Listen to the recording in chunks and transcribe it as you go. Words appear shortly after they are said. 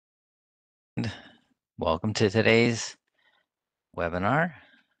Welcome to today's webinar,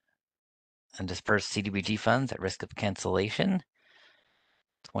 Undisbursed CDBG Funds at Risk of Cancellation,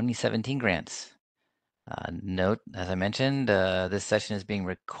 2017 Grants. Note, as I mentioned, this session is being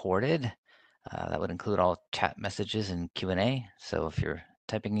recorded. That would include all chat messages and Q&A. So if you're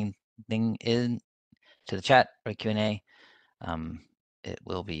typing anything in to the chat or Q&A, it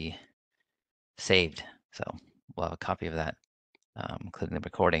will be saved. So we'll have a copy of that, including the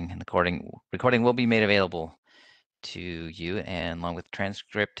recording. And the recording will be made available to you, and along with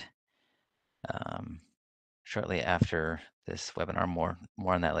transcript shortly after this webinar. More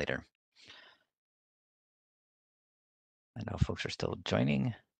on that later. I know folks are still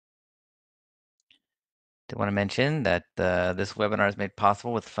joining. Did want to mention that this webinar is made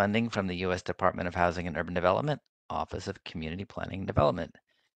possible with funding from the U.S. Department of Housing and Urban Development, Office of Community Planning and Development.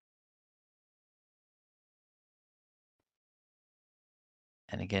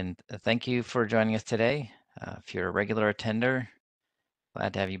 And again, thank you for joining us today. If you're a regular attender,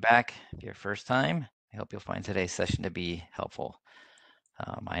 glad to have you back. If you're first time, I hope you'll find today's session to be helpful.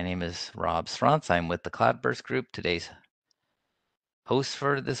 My name is Rob Srantz. I'm with the Cloudburst Group, today's host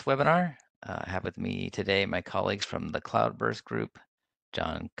for this webinar. I have with me today my colleagues from the Cloudburst Group,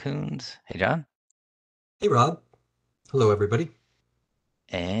 John Coons. Hey, John. Hey, Rob. Hello, everybody.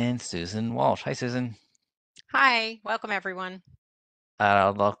 And Susan Walsh. Hi, Susan. Hi, welcome everyone.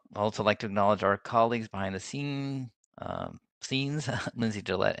 I'd also like to acknowledge our colleagues behind the scenes, Lindsay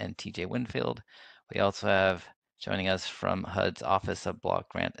Gillette and TJ Winfield. We also have joining us from HUD's Office of Block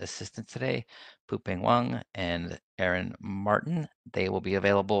Grant Assistance today, Pupeng Wang and Aaron Martin. They will be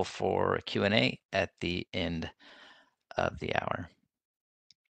available for Q&A at the end of the hour.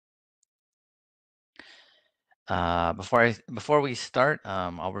 Before we start,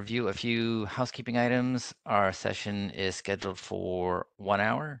 I'll review a few housekeeping items. Our session is scheduled for 1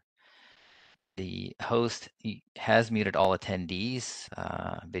 hour. The host has muted all attendees.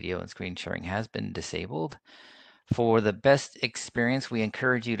 Video and screen sharing has been disabled. For the best experience, we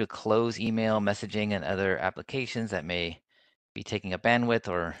encourage you to close email, messaging, and other applications that may be taking up bandwidth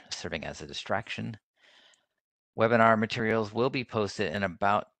or serving as a distraction. Webinar materials will be posted in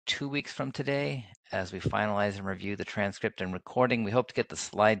about 2 weeks from today. As we finalize and review the transcript and recording, we hope to get the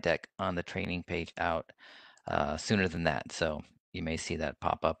slide deck on the training page out sooner than that. So you may see that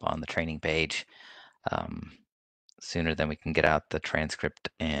pop up on the training page sooner than we can get out the transcript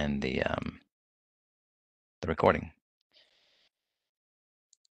and the recording.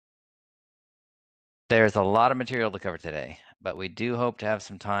 There's a lot of material to cover today, but we do hope to have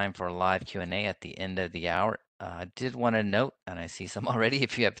some time for a live Q&A at the end of the hour. I did want to note, and I see some already,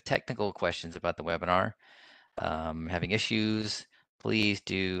 if you have technical questions about the webinar, having issues, please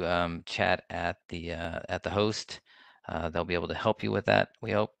do chat at the host. They'll be able to help you with that,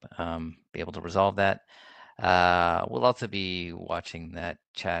 we hope, be able to resolve that. We'll also be watching that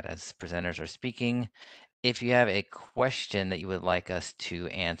chat as presenters are speaking. If you have a question that you would like us to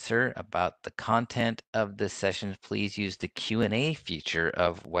answer about the content of this session, please use the Q&A feature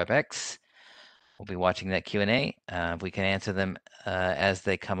of WebEx. We'll be watching that Q&A. If we can answer them as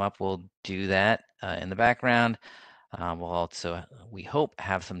they come up, we'll do that in the background. We'll also, we hope,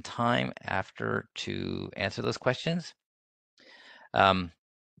 have some time after to answer those questions.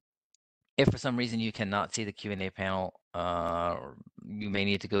 If for some reason you cannot see the Q&A panel, you may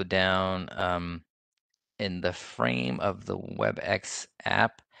need to go down in the frame of the WebEx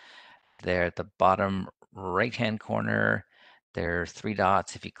app. There at the bottom right-hand corner, there's 3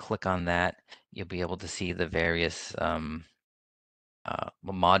 dots. If you click on that, you'll be able to see the various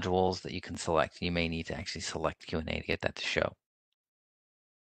modules that you can select. You may need to actually select Q&A to get that to show.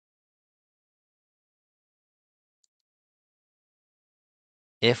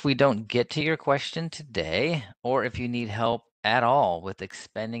 If we don't get to your question today, or if you need help at all with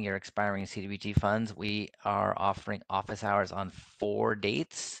expending your expiring CDBG funds, we are offering office hours on 4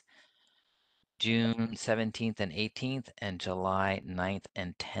 dates, June 17th and 18th, and July 9th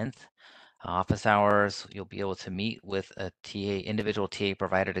and 10th. Office hours, you'll be able to meet with a individual TA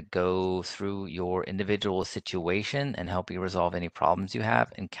provider to go through your individual situation and help you resolve any problems you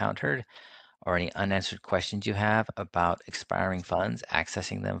have encountered or any unanswered questions you have about expiring funds,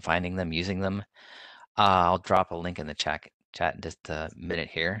 accessing them, finding them, using them. I'll drop a link in the chat in just a minute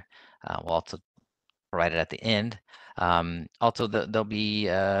here. We'll also provide it at the end. Also, there'll be,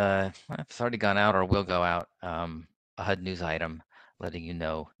 it's already gone out or will go out, a HUD news item letting you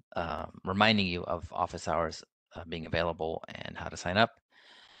know, reminding you of office hours being available and how to sign up.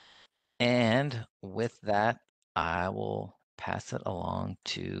 And with that, I will pass it along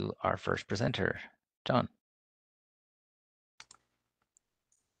to our first presenter, John.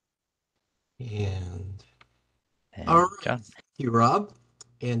 And all And right, John, thank you, Rob.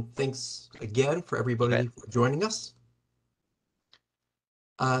 And thanks again for you everybody bet. for joining us.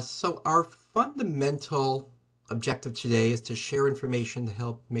 So our fundamental objective today is to share information to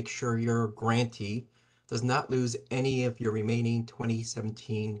help make sure your grantee does not lose any of your remaining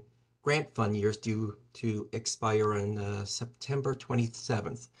 2017 grant fund years due to expire on September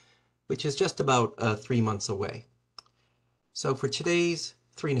 27th, which is just about 3 months away. So for today's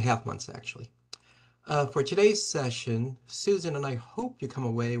 3.5 months, actually. For today's session, Susan and I hope you come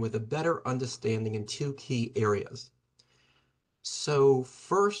away with a better understanding in two key areas. So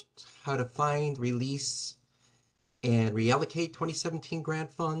first, how to find, release, and reallocate 2017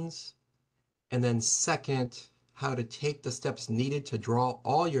 grant funds. And then second, how to take the steps needed to draw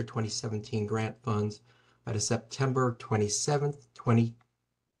all your 2017 grant funds by the September 27th,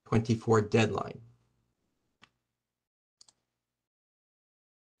 2024 deadline.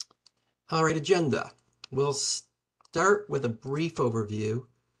 All right, agenda. We'll start with a brief overview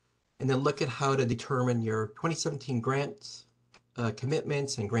and then look at how to determine your 2017 grants,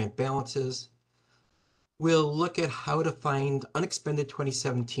 commitments, and grant balances. We'll look at how to find unexpended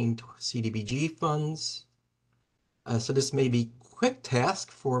 2017 CDBG funds. So this may be a quick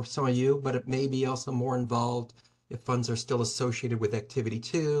task for some of you, but it may be also more involved if funds are still associated with Activity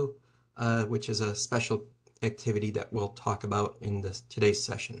 2, which is a special activity that we'll talk about in today's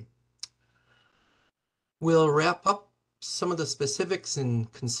session. We'll wrap up some of the specifics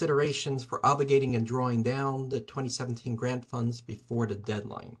and considerations for obligating and drawing down the 2017 grant funds before the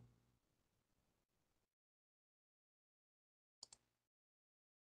deadline.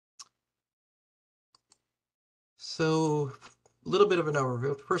 So a little bit of an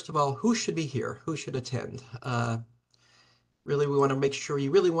overview. First of all, who should be here? Who should attend? Really, we want to make sure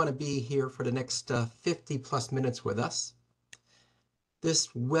you really want to be here for the next 50 plus minutes with us. This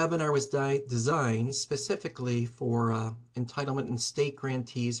webinar was designed specifically for entitlement and state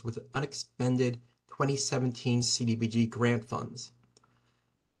grantees with unexpended 2017 CDBG grant funds.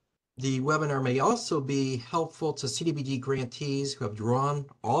 The webinar may also be helpful to CDBG grantees who have drawn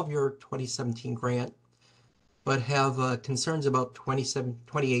all of your 2017 grant, but have concerns about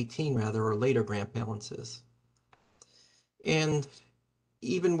 2018 rather, or later grant balances. And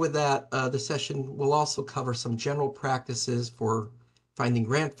even with that, the session will also cover some general practices for finding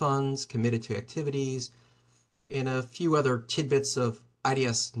grant funds committed to activities and a few other tidbits of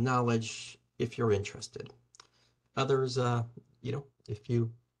IDS knowledge if you're interested. Others, if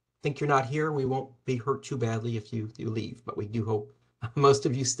you think you're not here, we won't be hurt too badly if you leave, but we do hope most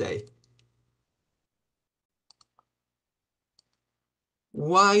of you stay.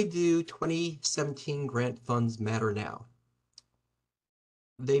 Why do 2017 grant funds matter now?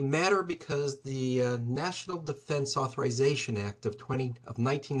 They matter because the National Defense Authorization Act of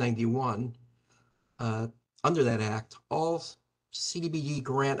 1991, under that act, all CDBG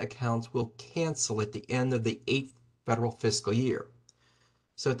grant accounts will cancel at the end of the 8th federal fiscal year.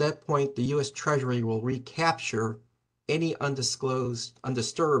 So at that point, the U.S. Treasury will recapture any undisbursed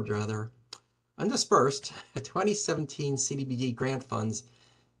 2017 CDBG grant funds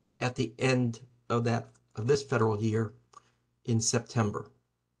at the end of this federal year in September.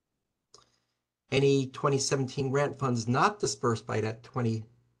 Any 2017 grant funds not dispersed by that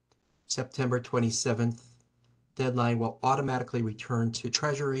September 27th deadline will automatically return to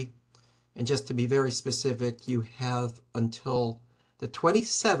Treasury. And just to be very specific, you have until the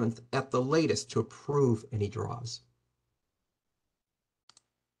 27th at the latest to approve any draws.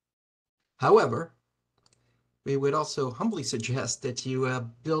 However, we would also humbly suggest that you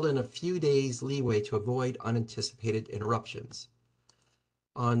build in a few days leeway to avoid unanticipated interruptions.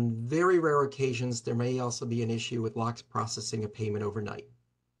 On very rare occasions, there may also be an issue with locks processing a payment overnight.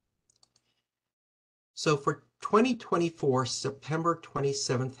 So for 2024, September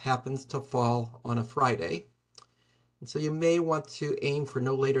 27th happens to fall on a Friday. And so you may want to aim for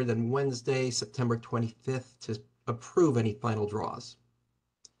no later than Wednesday, September 25th to approve any final draws.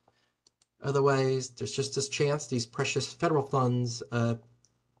 Otherwise, there's just this chance these precious federal funds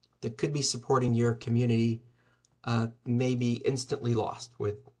that could be supporting your community may be instantly lost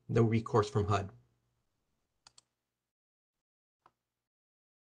with no recourse from HUD.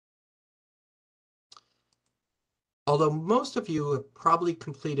 Although most of you have probably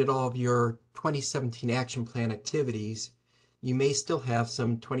completed all of your 2017 action plan activities, you may still have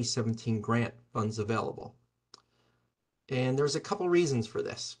some 2017 grant funds available. And there's a couple reasons for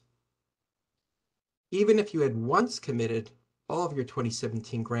this. Even if you had once committed all of your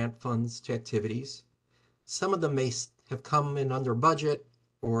 2017 grant funds to activities, some of them may have come in under budget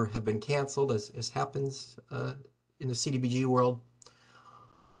or have been canceled, as happens in the CDBG world.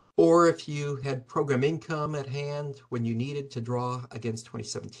 or if you had program income at hand when you needed to draw against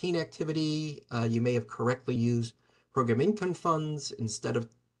 2017 activity, you may have correctly used program income funds instead of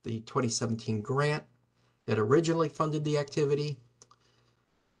the 2017 grant that originally funded the activity.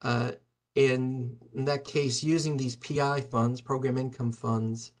 In that case, using these PI funds, program income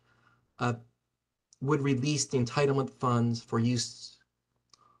funds, would release the entitlement funds for use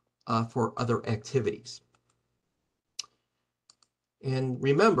for other activities. And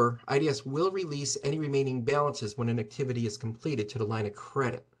remember, IDS will release any remaining balances when an activity is completed to the line of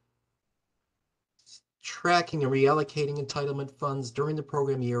credit. Tracking and reallocating entitlement funds during the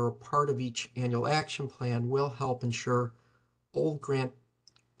program year or part of each annual action plan will help ensure old grant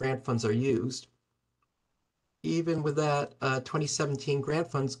funds are used. Even with that, 2017 grant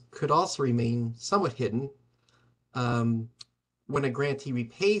funds could also remain somewhat hidden when a grantee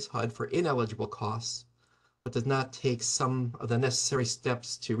repays HUD for ineligible costs, but does not take some of the necessary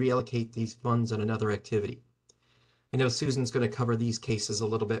steps to reallocate these funds on another activity. I know Susan's going to cover these cases a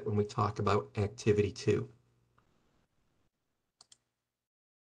little bit when we talk about activity 2.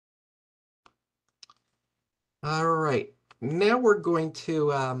 All right, now we're going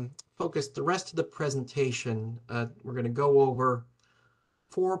to focus the rest of the presentation. We're going to go over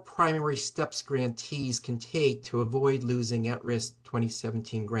 4 primary steps grantees can take to avoid losing at-risk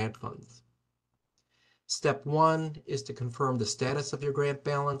 2017 grant funds. Step 1 is to confirm the status of your grant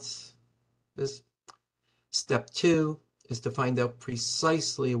balance. Step 2 is to find out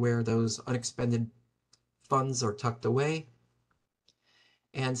precisely where those unexpended funds are tucked away.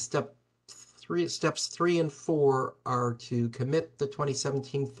 And steps 3 and 4 are to commit the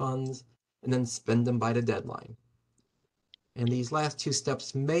 2017 funds and then spend them by the deadline. And these last 2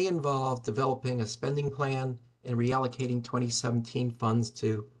 steps may involve developing a spending plan and reallocating 2017 funds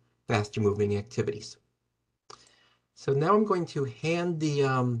to faster moving activities. So now I'm going to hand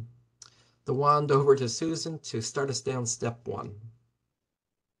the wand over to Susan to start us down step 1.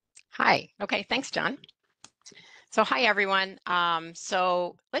 Hi. Okay, thanks, John. So hi, everyone.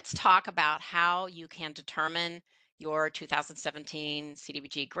 So let's talk about how you can determine your 2017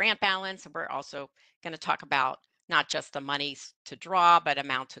 CDBG grant balance. And we're also going to talk about not just the monies to draw, but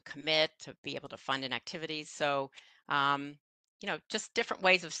amount to commit to be able to fund an activity. So, just different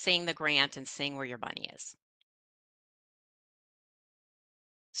ways of seeing the grant and seeing where your money is.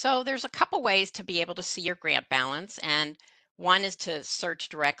 So there's a couple ways to be able to see your grant balance, and one is to search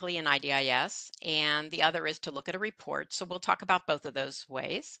directly in IDIS, and the other is to look at a report. So we'll talk about both of those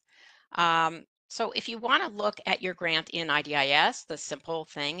ways. So if you want to look at your grant in IDIS, the simple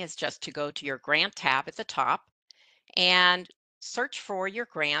thing is just to go to your grant tab at the top and search for your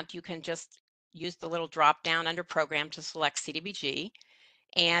grant. You can just use the little drop down under program to select CDBG.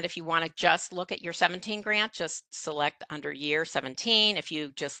 And if you want to just look at your 17 grant, just select under year 17. If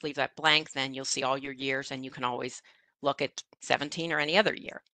you just leave that blank, then you'll see all your years and you can always look at 17 or any other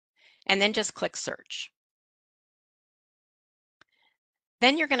year. And then just click search.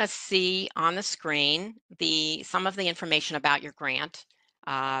 Then you're going to see on the screen some of the information about your grant.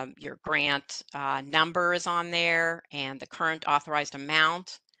 Your grant number is on there and the current authorized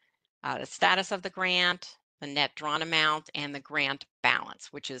amount, the status of the grant, the net drawn amount, and the grant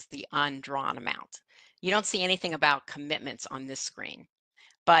balance, which is the undrawn amount. You don't see anything about commitments on this screen,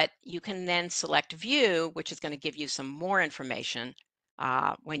 but you can then select View, which is going to give you some more information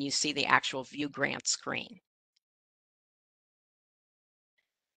when you see the actual View Grant screen.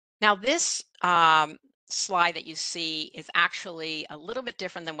 Now this slide that you see is actually a little bit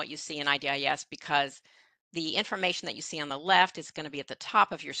different than what you see in IDIS, because the information that you see on the left is going to be at the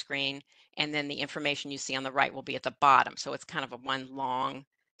top of your screen, and then the information you see on the right will be at the bottom. So it's kind of a one long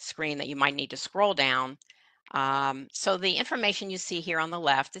screen that you might need to scroll down. So the information you see here on the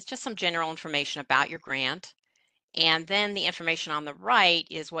left is just some general information about your grant. And then the information on the right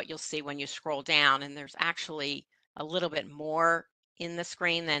is what you'll see when you scroll down, and there's actually a little bit more in the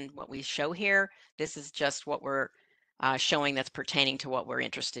screen than what we show here. This is just what we're showing that's pertaining to what we're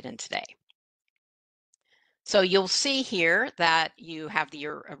interested in today. So you'll see here that you have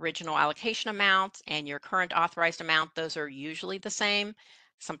your original allocation amount and your current authorized amount. Those are usually the same.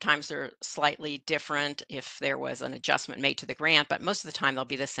 Sometimes they're slightly different if there was an adjustment made to the grant, but most of the time they'll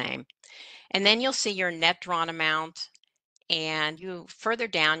be the same. And then you'll see your net drawn amount, and further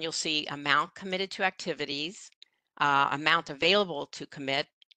down you'll see amount committed to activities, amount available to commit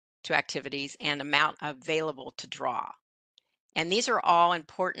to activities, and amount available to draw. And these are all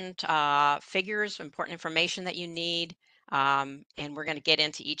important figures, important information that you need. And we're going to get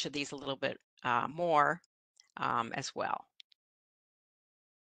into each of these a little bit more as well.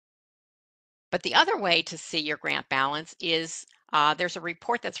 But the other way to see your grant balance is There's a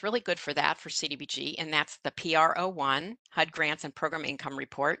report that's really good for that for CDBG, and that's the PRO1, HUD Grants and Program Income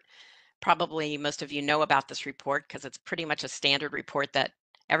Report. Probably most of you know about this report because it's pretty much a standard report that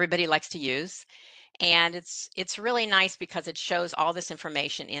everybody likes to use. And it's really nice because it shows all this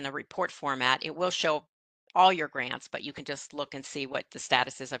information in a report format. It will show all your grants, but you can just look and see what the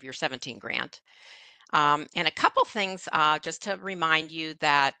status is of your 17 grant. And a couple things just to remind you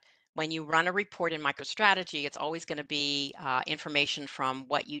that when you run a report in MicroStrategy, it's always going to be information from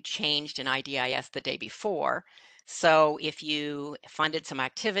what you changed in IDIS the day before. So if you funded some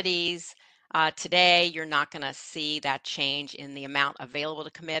activities today, you're not going to see that change in the amount available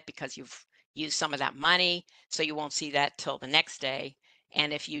to commit because you've used some of that money. So you won't see that till the next day.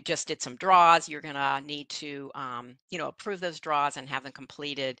 And if you just did some draws, you're going to need to, approve those draws and have them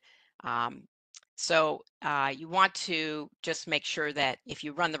completed. So you want to just make sure that if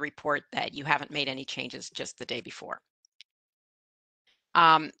you run the report that you haven't made any changes just the day before.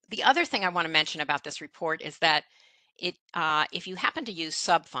 The other thing I want to mention about this report is that if you happen to use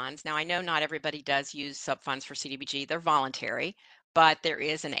sub-funds, now I know not everybody does use sub-funds for CDBG, they're voluntary, but there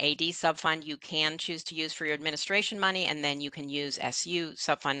is an AD sub-fund you can choose to use for your administration money, and then you can use SU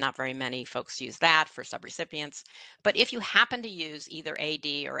sub-fund. Not very many folks use that for subrecipients. But if you happen to use either AD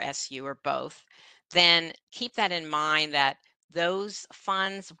or SU or both, then keep that in mind that those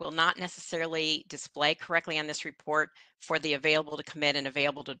funds will not necessarily display correctly on this report for the available to commit and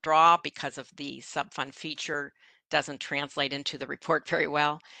available to draw because of the sub-fund feature doesn't translate into the report very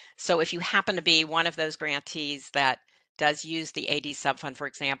well. So if you happen to be one of those grantees that does use the AD sub-fund, for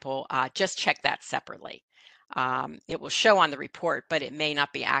example, just check that separately. It will show on the report, but it may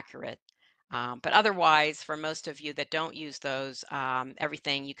not be accurate. But otherwise, for most of you that don't use those,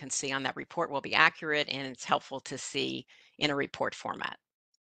 everything you can see on that report will be accurate, and it's helpful to see in a report format.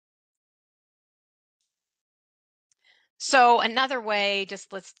 So another way,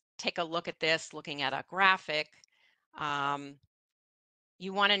 just let's take a look at this, looking at a graphic.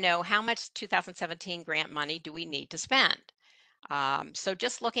 You want to know how much 2017 grant money do we need to spend? So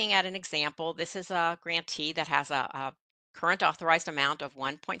just looking at an example, this is a grantee that has a current authorized amount of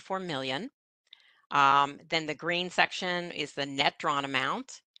 1.4 million. Then the green section is the net drawn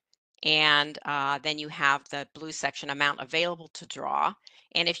amount. And then you have the blue section, amount available to draw.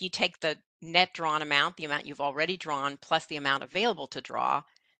 And if you take the net drawn amount, the amount you've already drawn, plus the amount available to draw,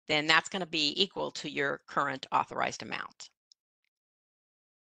 then that's going to be equal to your current authorized amount.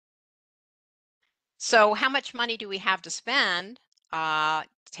 So how much money do we have to spend?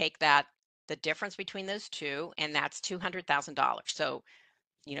 Take that, the difference between those two, and that's $200,000. So,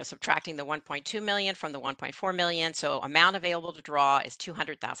 subtracting the 1.2 million from the 1.4 million, so amount available to draw is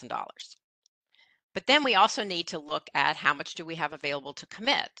 $200,000. But then we also need to look at how much do we have available to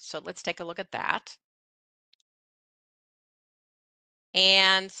commit. So let's take a look at that.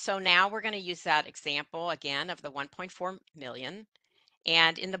 And so now we're going to use that example again of the 1.4 million.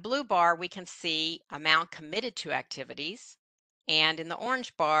 And in the blue bar, we can see amount committed to activities. And in the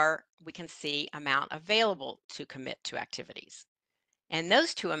orange bar, we can see amount available to commit to activities. And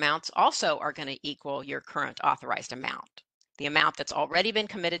those two amounts also are going to equal your current authorized amount, the amount that's already been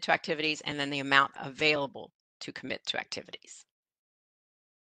committed to activities, and then the amount available to commit to activities.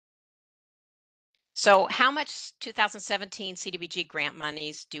 So how much 2017 CDBG grant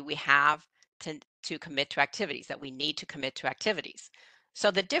monies do we have to commit to activities, that we need to commit to activities? So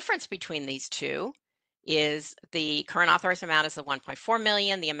the difference between these two is the current authorized amount is the 1.4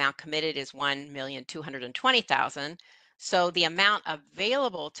 million, the amount committed is 1,220,000. So the amount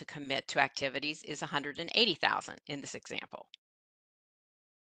available to commit to activities is 180,000 in this example.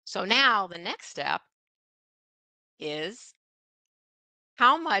 So now the next step is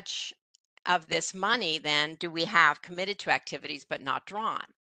how much of this money then do we have committed to activities but not drawn?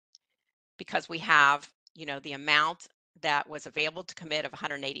 Because we have, the amount that was available to commit of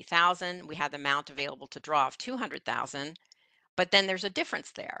 180,000, we have the amount available to draw of 200,000, but then there's a difference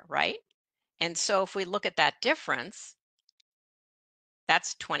there, right? And so if we look at that difference,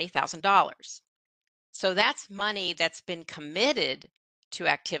 that's $20,000. So that's money that's been committed to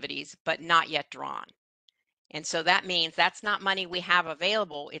activities but not yet drawn. And so that means that's not money we have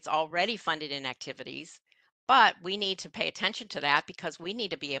available. It's already funded in activities, but we need to pay attention to that because we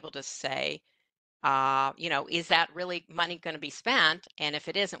need to be able to say, is that really money going to be spent? And if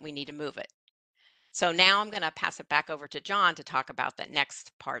it isn't, we need to move it. So now I'm going to pass it back over to John to talk about the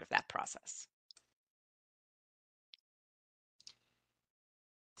next part of that process.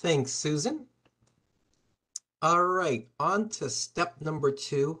 Thanks, Susan. All right, on to step number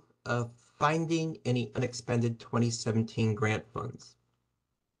 2 of finding any unexpended 2017 grant funds.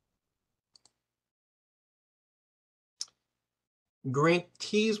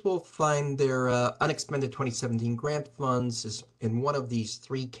 Grantees will find their unexpended 2017 grant funds is in one of these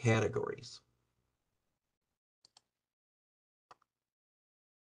three categories.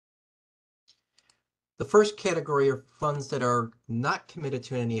 The first category are funds that are not committed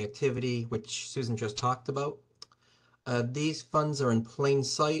to any activity, which Susan just talked about. These funds are in plain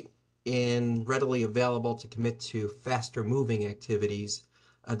sight and readily available to commit to faster moving activities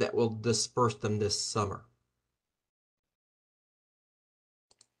that will disperse them this summer.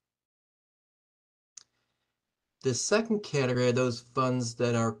 The second category are those funds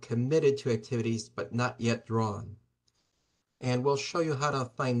that are committed to activities but not yet drawn. And we'll show you how to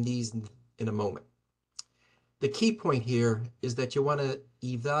find these in a moment. The key point here is that you want to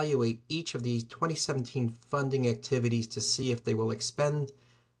evaluate each of these 2017 funding activities to see if they will expend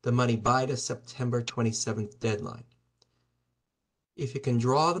the money by the September 27th deadline. If you can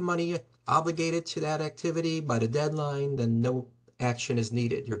draw the money obligated to that activity by the deadline, then no action is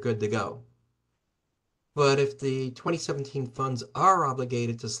needed. You're good to go. But if the 2017 funds are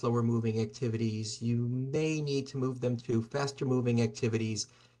obligated to slower moving activities, you may need to move them to faster moving activities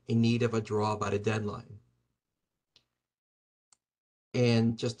in need of a draw by the deadline.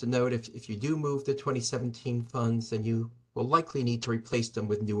 And just to note, if you do move the 2017 funds, then you will likely need to replace them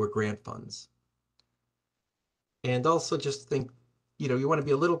with newer grant funds. And also just think, you want to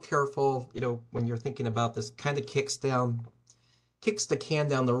be a little careful, when you're thinking about this, kind of kicks the can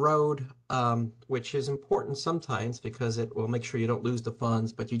down the road, which is important sometimes because it will make sure you don't lose the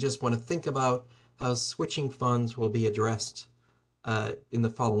funds, but you just want to think about how switching funds will be addressed in the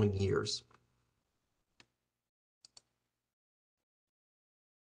following years.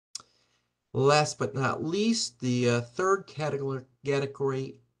 Last but not least, the third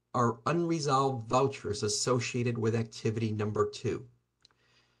category are unresolved vouchers associated with activity number 2.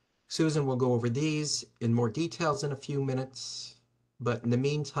 Susan will go over these in more details in a few minutes, but in the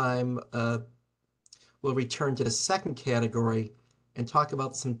meantime, we'll return to the second category and talk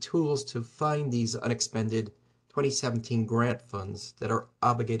about some tools to find these unexpended 2017 grant funds that are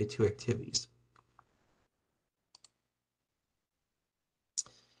obligated to activities.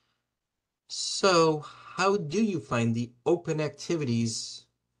 So how do you find the open activities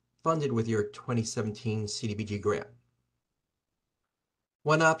funded with your 2017 CDBG grant?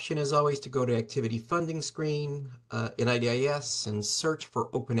 One option is always to go to activity funding screen in IDIS and search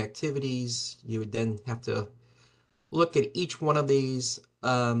for open activities. You would then have to look at each one of these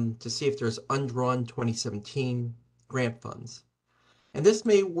to see if there's undrawn 2017 grant funds. And this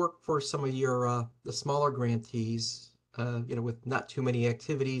may work for some of your the smaller grantees, with not too many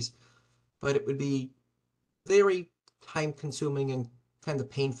activities, but it would be very time consuming and kind of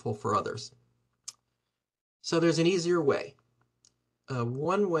painful for others. So there's an easier way.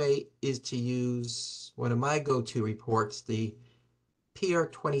 One way is to use one of my go-to reports, the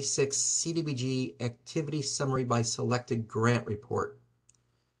PR26 CDBG Activity Summary by Selected Grant Report.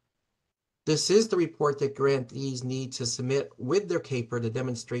 This is the report that grantees need to submit with their CAPR to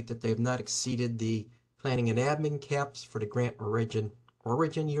demonstrate that they have not exceeded the planning and admin caps for the grant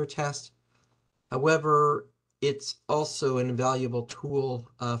origin year test. However, it's also an invaluable tool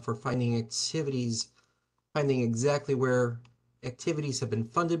for finding exactly where activities have been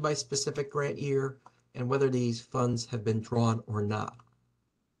funded by specific grant year and whether these funds have been drawn or not.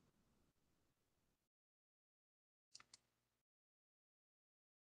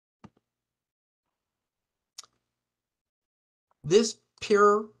 This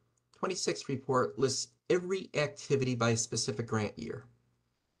PR 26 report lists every activity by a specific grant year.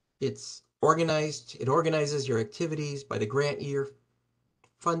 It organizes your activities by the grant year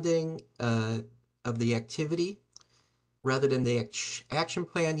funding of the activity rather than the action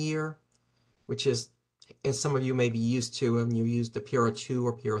plan year, which is, as some of you may be used to when you use the PR2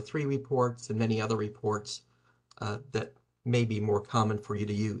 or PR3 reports and many other reports that may be more common for you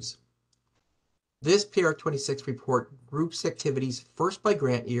to use. This PR26 report groups activities first by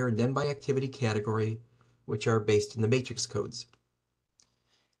grant year and then by activity category, which are based in the matrix codes.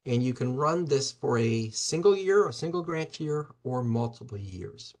 And you can run this for a single year, a single grant year, or multiple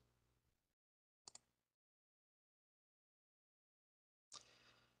years.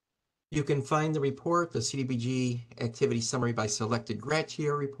 You can find the report, the CDBG Activity Summary by Selected Grant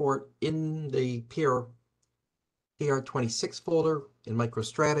Year report, in the PR26 folder in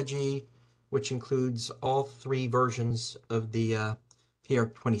MicroStrategy, which includes all 3 versions of the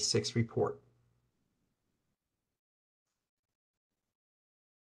PR26 report.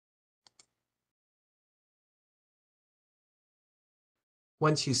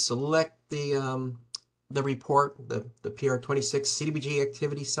 Once you select the report, the PR26 CDBG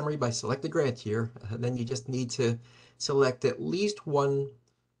Activity Summary by Selected Grant Year, then you just need to select at least one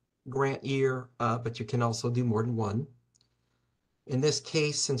grant year, but you can also do more than one. In this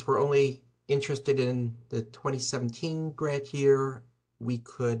case, since we're only interested in the 2017 grant year, we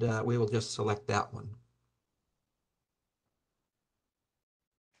will just select that one.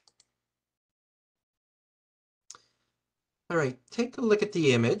 All right, take a look at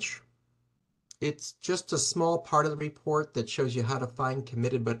the image. It's just a small part of the report that shows you how to find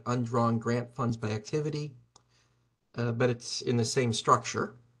committed but undrawn grant funds by activity, but it's in the same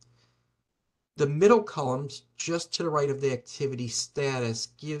structure. The middle columns, just to the right of the activity status,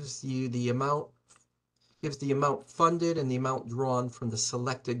 gives the amount funded and the amount drawn from the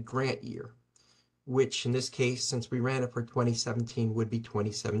selected grant year, which in this case, since we ran it for 2017, would be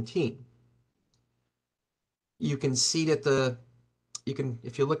 2017. You can see that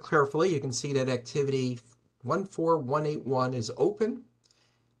if you look carefully, you can see that activity 14181 is open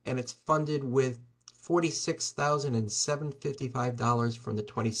and it's funded with $46,755 from the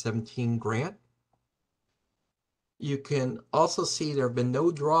 2017 grant. You can also see there have been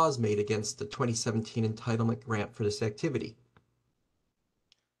no draws made against the 2017 entitlement grant for this activity.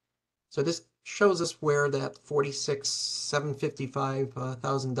 So this shows us where that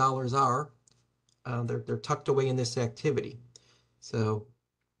 $46,755,000 are. They're tucked away in this activity. So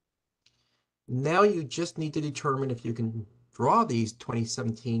now you just need to determine if you can draw these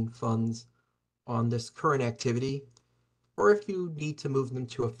 2017 funds on this current activity, or if you need to move them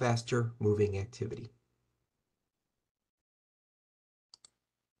to a faster moving activity.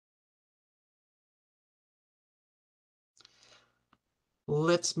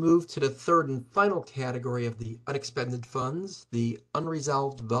 Let's move to the third and final category of the unexpended funds, the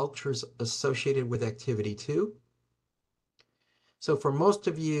unresolved vouchers associated with activity 2. So for most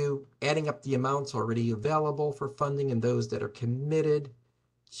of you, adding up the amounts already available for funding and those that are committed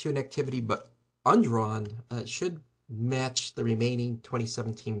to an activity but undrawn should match the remaining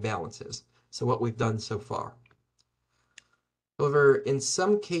 2017 balances. So what we've done so far. However, in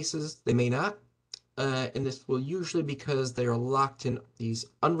some cases, they may not. And this will usually because they are locked in these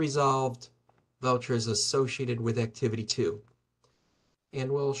unresolved vouchers associated with activity 2.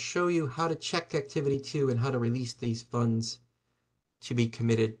 And we'll show you how to check activity 2 and how to release these funds to be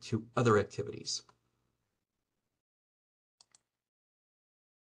committed to other activities.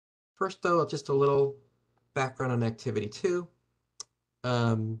 First, though, just a little background on activity 2.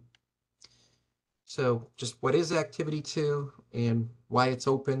 So just what is activity 2 and why it's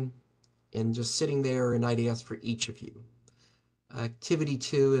open, and just sitting there in IDS for each of you. Activity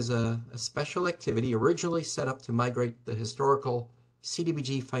 2 is a special activity originally set up to migrate the historical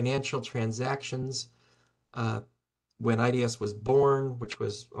CDBG financial transactions when IDS was born, which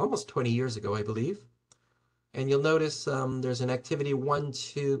was almost 20 years ago, I believe. And you'll notice there's an activity 1,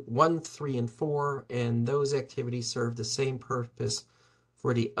 3, and 4, and those activities serve the same purpose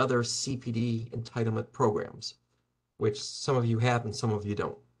for the other CPD entitlement programs, which some of you have and some of you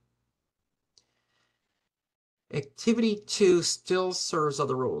don't. Activity 2 still serves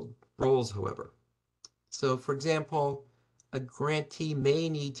other roles, however. So, for example, a grantee may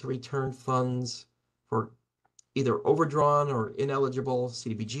need to return funds for either overdrawn or ineligible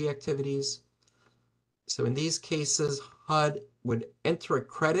CDBG activities. So in these cases, HUD would enter a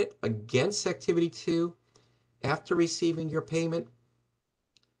credit against activity 2 after receiving your payment,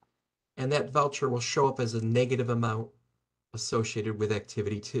 and that voucher will show up as a negative amount associated with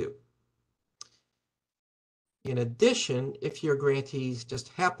activity 2. In addition, if your grantee just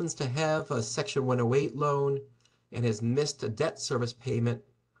happens to have a Section 108 loan and has missed a debt service payment,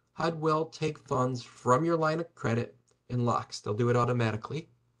 HUD will take funds from your line of credit in locks. They'll do it automatically.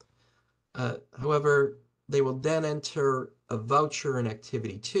 However, they will then enter a voucher in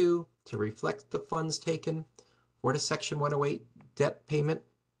activity 2 to reflect the funds taken for the Section 108 debt payment.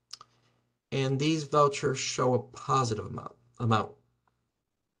 And these vouchers show a positive amount.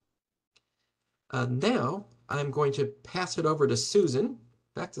 Now, I'm going to pass it over to Susan,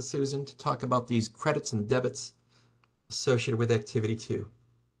 back to Susan, to talk about these credits and debits associated with activity 2.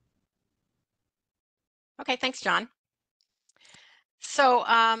 Okay, thanks, John. So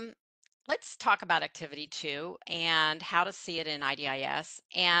let's talk about activity 2 and how to see it in IDIS.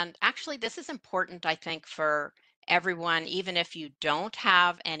 And actually, this is important, I think, for everyone, even if you don't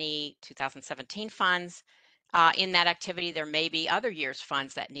have any 2017 funds in that activity. There may be other years'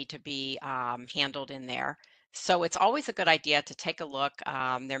 funds that need to be handled in there. So it's always a good idea to take a look.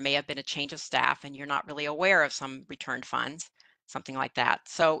 There may have been a change of staff and you're not really aware of some returned funds, something like that.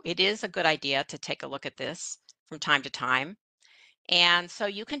 So it is a good idea to take a look at this from time to time. And so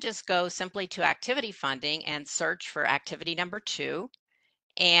you can just go simply to activity funding and search for activity number 2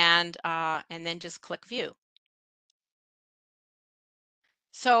 and then just click view.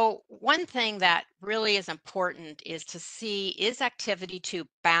 So one thing that really is important is to see, is activity 2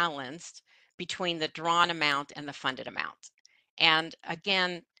 balanced between the drawn amount and the funded amount? And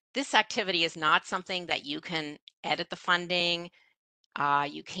again, this activity is not something that you can edit the funding.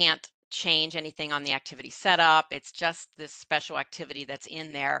 You can't change anything on the activity setup. It's just this special activity that's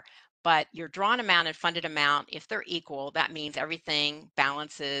in there. But your drawn amount and funded amount, if they're equal, that means everything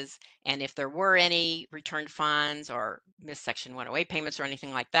balances. And if there were any returned funds or missed Section 108 payments or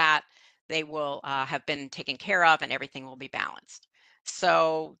anything like that, they will have been taken care of and everything will be balanced.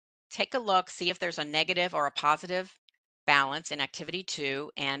 So take a look, see if there's a negative or a positive balance in activity 2.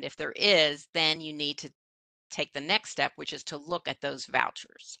 And if there is, then you need to take the next step, which is to look at those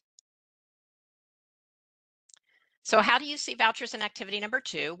vouchers. So how do you see vouchers in activity number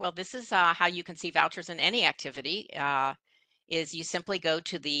 2? Well, this is how you can see vouchers in any activity, is you simply go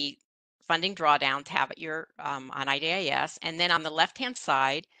to the funding drawdown tab at your on IDIS, and then on the left-hand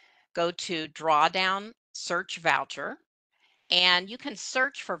side, go to drawdown search voucher. And you can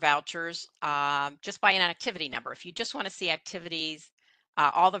search for vouchers just by an activity number. If you just want to see activities,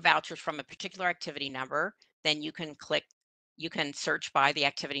 all the vouchers from a particular activity number, then you can search by the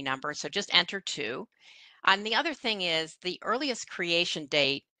activity number. So just enter 2. And the other thing is the earliest creation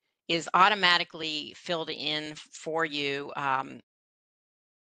date is automatically filled in for you. And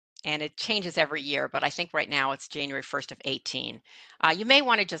it changes every year, but I think right now it's January 1st of 18. You may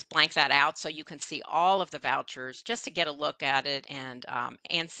want to just blank that out so you can see all of the vouchers just to get a look at it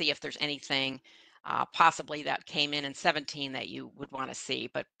and see if there's anything possibly that came in 17 that you would want to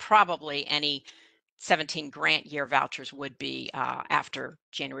see. But probably any 17 grant year vouchers would be after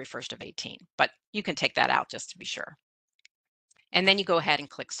January 1st of 18. But you can take that out just to be sure. And then you go ahead and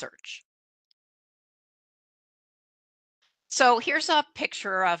click search. So here's a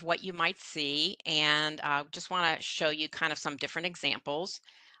picture of what you might see, and just want to show you kind of some different examples.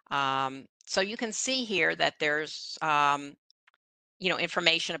 So you can see here that there's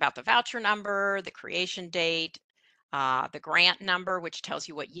information about the voucher number, the creation date, the grant number, which tells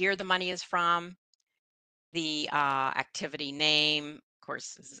you what year the money is from, the activity name, of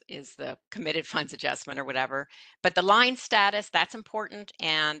course, is the committed funds adjustment or whatever. But the line status, that's important,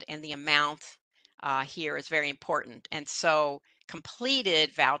 and the amount here is very important. And so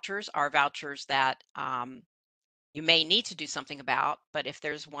completed vouchers are vouchers that you may need to do something about, but if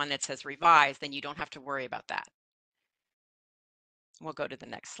there's one that says revised, then you don't have to worry about that. We'll go to the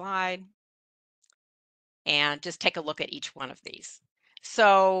next slide and just take a look at each one of these.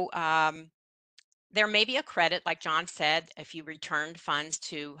 So there may be a credit, like John said, if you returned funds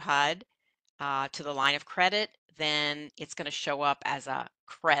to HUD, to the line of credit, then it's going to show up as a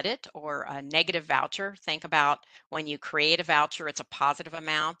credit or a negative voucher. Think about when you create a voucher, it's a positive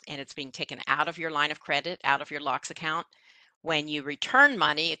amount and it's being taken out of your line of credit, out of your LOX account. When you return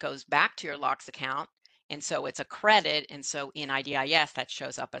money, it goes back to your LOX account. And so it's a credit. And so in IDIS, that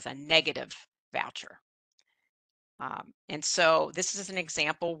shows up as a negative voucher. And so this is an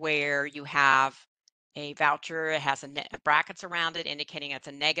example where you have a voucher, it has brackets around it indicating it's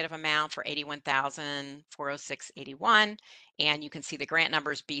a negative amount for $81,406.81. And you can see the grant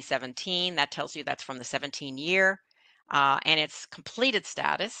number is B17. That tells you that's from the 17 year. And it's completed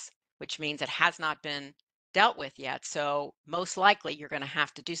status, which means it has not been dealt with yet. So most likely you're going to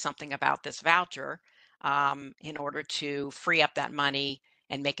have to do something about this voucher in order to free up that money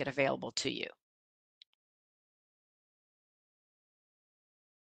and make it available to you.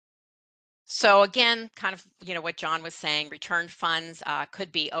 So again, kind of, what John was saying, returned funds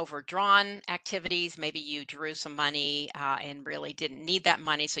could be overdrawn activities. Maybe you drew some money and really didn't need that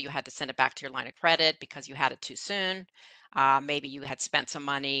money, so you had to send it back to your line of credit because you had it too soon. Maybe you had spent some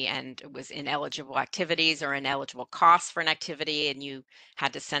money and it was ineligible activities or ineligible costs for an activity, and you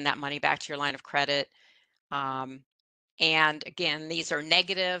had to send that money back to your line of credit. And again, these are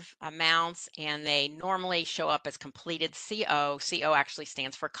negative amounts and they normally show up as completed CO. CO actually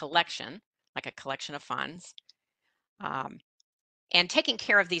stands for collection, like a collection of funds. And taking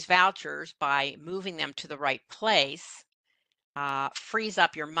care of these vouchers by moving them to the right place frees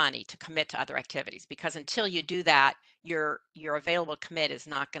up your money to commit to other activities, because until you do that, your available commit is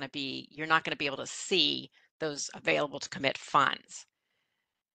not going to be, you're not going to be able to see those available to commit funds.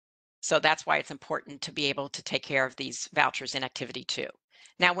 So that's why it's important to be able to take care of these vouchers in activity 2.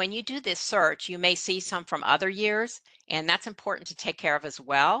 Now, when you do this search, you may see some from other years, and that's important to take care of as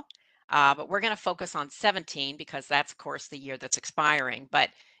well. But we're going to focus on 17 because that's, of course, the year that's expiring.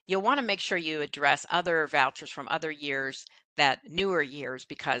 But you'll want to make sure you address other vouchers from other years, that newer years,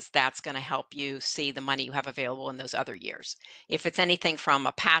 because that's going to help you see the money you have available in those other years. If it's anything from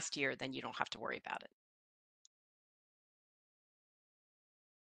a past year, then you don't have to worry about it.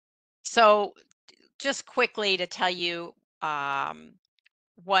 So just quickly to tell you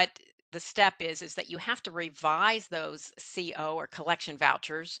what the step is that you have to revise those CO or collection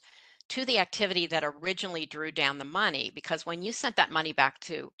vouchers to the activity that originally drew down the money, because when you sent that money back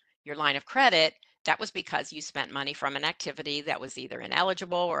to your line of credit, that was because you spent money from an activity that was either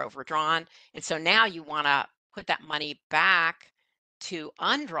ineligible or overdrawn. And so now you want to put that money back to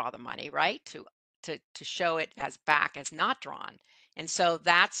undraw the money, right? To show it as back as not drawn. And so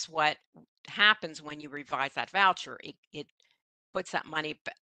that's what happens when you revise that voucher. It puts that money,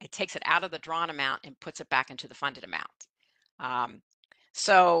 it takes it out of the drawn amount and puts it back into the funded amount.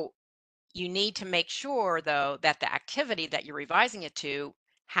 So you need to make sure, though, that the activity that you're revising it to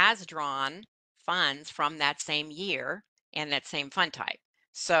has drawn funds from that same year and that same fund type.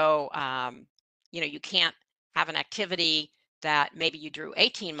 So, you can't have an activity that maybe you drew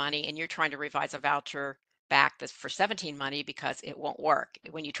 18 money and you're trying to revise a voucher back for 17 money, because it won't work.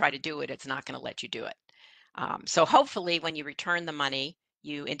 When you try to do it, it's not going to let you do it. So hopefully when you return the money,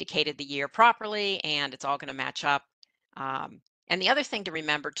 you indicated the year properly and it's all going to match up. And the other thing to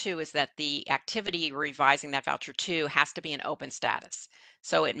remember too is that the activity you're revising that voucher to has to be in open status.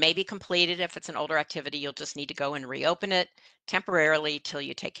 So it may be completed. If it's an older activity, you'll just need to go and reopen it temporarily till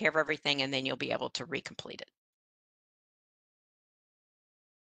you take care of everything, and then you'll be able to recomplete it.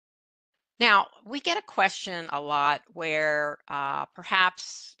 Now, we get a question a lot where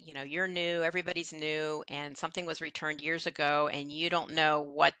perhaps, you're new, everybody's new, and something was returned years ago and you don't know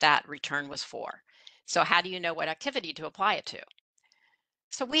what that return was for. So how do you know what activity to apply it to?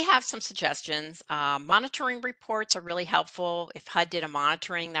 So we have some suggestions. Monitoring reports are really helpful. If HUD did a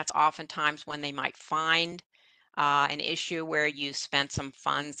monitoring, that's oftentimes when they might find an issue where you spent some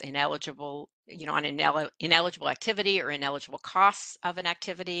funds ineligible, on an ineligible activity or ineligible costs of an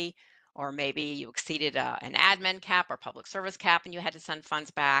activity, or maybe you exceeded an admin cap or public service cap and you had to send funds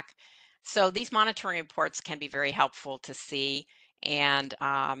back. So these monitoring reports can be very helpful to see. And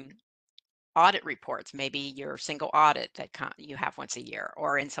audit reports, maybe your single audit that you have once a year,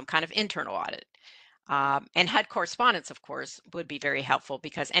 or in some kind of internal audit. And HUD correspondence, of course, would be very helpful,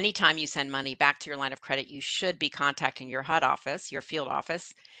 because anytime you send money back to your line of credit, you should be contacting your HUD office, your field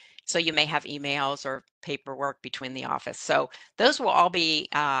office. So you may have emails or paperwork between the office. So those will all be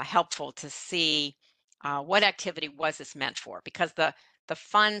helpful to see what activity was this meant for, because the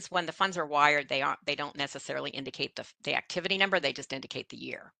funds, when the funds are wired, they don't necessarily indicate the activity number, they just indicate the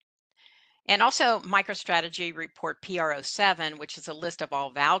year. And also MicroStrategy Report PRO7, which is a list of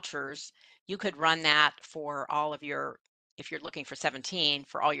all vouchers. You could run that for all of your, if you're looking for 17,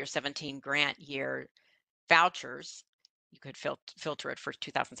 for all your 17 grant year vouchers. You could filter it for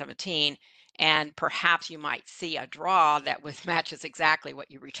 2017, and perhaps you might see a draw that matches exactly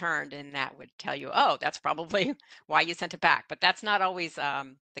what you returned, and that would tell you, oh, that's probably why you sent it back. But that's not always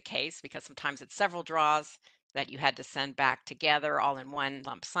the case, because sometimes it's several draws that you had to send back together all in one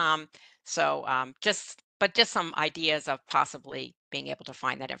lump sum. So just some ideas of possibly being able to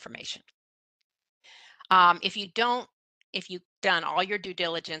find that information. If you've done all your due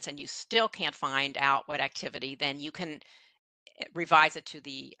diligence and you still can't find out what activity, then you can revise it to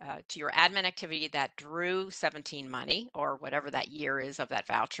your admin activity that drew 17 money, or whatever that year is of that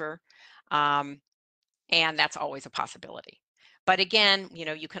voucher. And that's always a possibility. But again,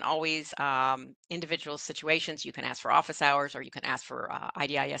 you can always, individual situations, you can ask for office hours, or you can ask for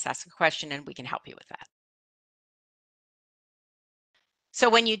IDIS, ask a question, and we can help you with that. So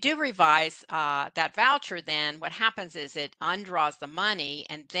when you do revise that voucher, then what happens is it undraws the money,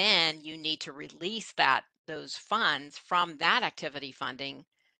 and then you need to release those funds from that activity funding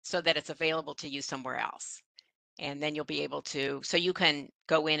so that it's available to use somewhere else. And then you'll be able to, so you can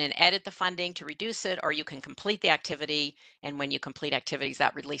go in and edit the funding to reduce it, or you can complete the activity. And when you complete activities,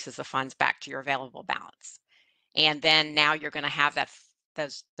 that releases the funds back to your available balance. And then now you're going to have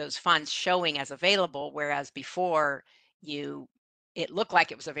those funds showing as available, whereas before it looked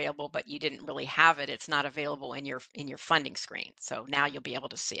like it was available, but you didn't really have it. It's not available in your funding screen. So now you'll be able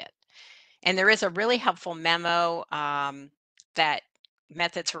to see it. And there is a really helpful memo that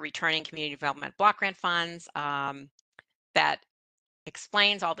methods for returning community development block grant funds that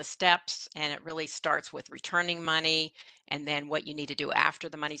explains all the steps, and it really starts with returning money and then what you need to do after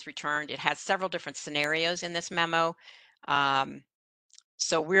the money's returned. It has several different scenarios in this memo.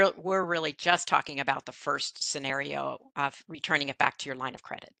 So we're really just talking about the first scenario of returning it back to your line of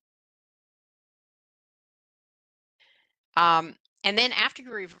credit. And then after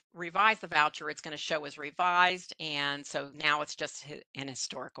you revise the voucher, it's going to show as revised, and so now it's just an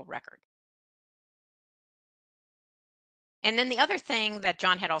historical record. And then the other thing that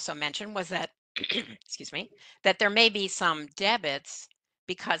John had also mentioned was that, excuse me, that there may be some debits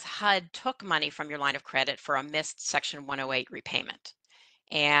because HUD took money from your line of credit for a missed Section 108 repayment.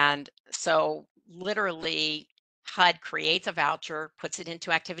 And so literally HUD creates a voucher, puts it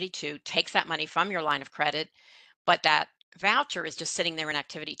into activity 2, takes that money from your line of credit, but that voucher is just sitting there in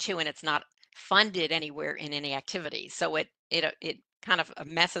activity 2 and it's not funded anywhere in any activity. So it kind of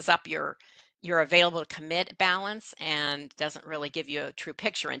messes up your available to commit balance and doesn't really give you a true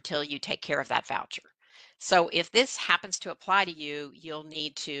picture until you take care of that voucher. So if this happens to apply to you, you'll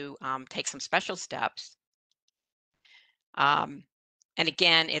need to take some special steps. And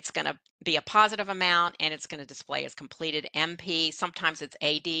again, it's going to be a positive amount and it's going to display as completed MP. Sometimes it's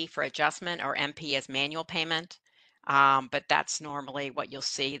AD for adjustment or MP as manual payment. But that's normally what you'll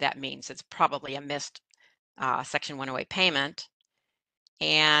see. That means it's probably a missed Section 108 payment.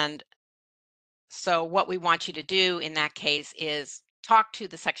 And so what we want you to do in that case is talk to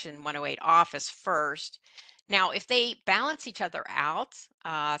the Section 108 office first. Now, if they balance each other out,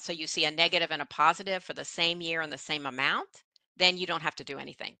 so you see a negative and a positive for the same year and the same amount, then you don't have to do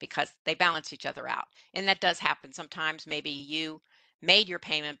anything because they balance each other out. And that does happen sometimes. Maybe you made your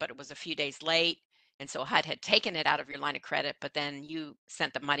payment, but it was a few days late. And so HUD had taken it out of your line of credit, but then you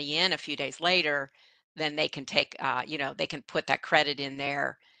sent the money in a few days later, then they can take, they can put that credit in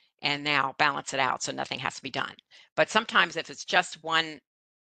there and now balance it out so nothing has to be done. But sometimes if it's just one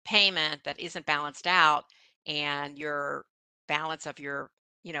payment that isn't balanced out and your balance of your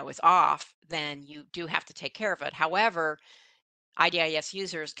is off, then you do have to take care of it. However, IDIS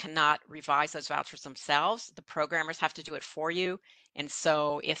users cannot revise those vouchers themselves. The programmers have to do it for you. And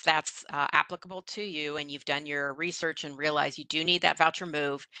so if that's applicable to you and you've done your research and realize you do need that voucher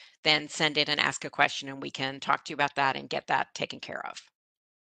moved, then send in and ask a question and we can talk to you about that and get that taken care of.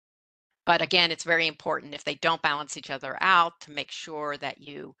 But again, it's very important if they don't balance each other out to make sure that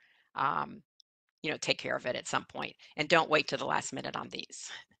you, take care of it at some point and don't wait to the last minute on these.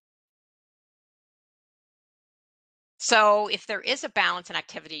 So if there is a balance in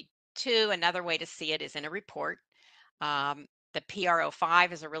activity 2, another way to see it is in a report. The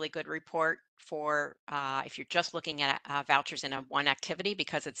PRO5 is a really good report for if you're just looking at vouchers in a one activity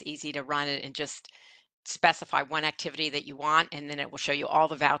because it's easy to run it and just specify one activity that you want, and then it will show you all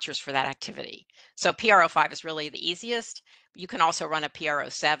the vouchers for that activity. So PRO5 is really the easiest. You can also run a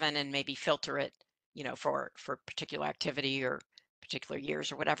PRO7 and maybe filter it, for particular activity or particular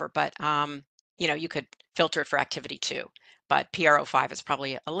years or whatever. But you could filter it for activity 2. But PRO5 is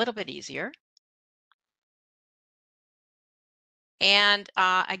probably a little bit easier. And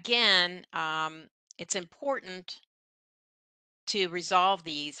again, it's important to resolve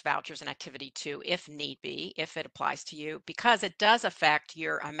these vouchers in activity 2 if need be, if it applies to you, because it does affect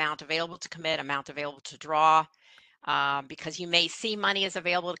your amount available to commit, amount available to draw, because you may see money as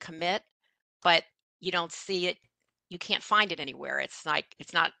available to commit, but you don't see it, you can't find it anywhere. It's like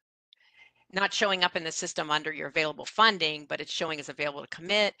it's not showing up in the system under your available funding, but it's showing as available to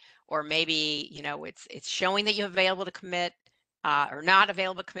commit, or maybe it's showing that you have available to commit or not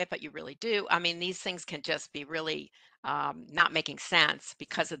available to commit, but you really do. I mean, these things can just be really not making sense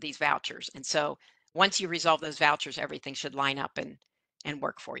because of these vouchers. And so once you resolve those vouchers, everything should line up and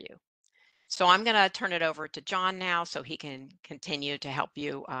work for you. So I'm going to turn it over to John now so he can continue to help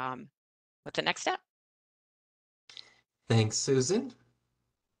you with the next step. Thanks, Susan.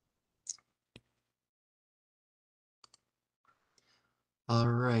 All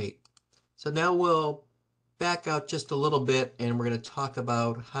right, so now we'll back out just a little bit and we're going to talk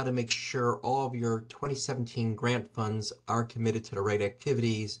about how to make sure all of your 2017 grant funds are committed to the right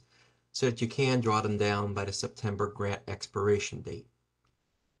activities so that you can draw them down by the September grant expiration date.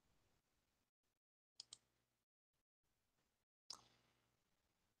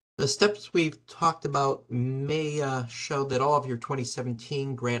 The steps we've talked about may show that all of your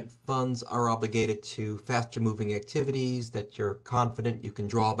 2017 grant funds are obligated to faster moving activities that you're confident you can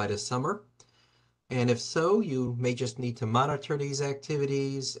draw by the summer. And if so, you may just need to monitor these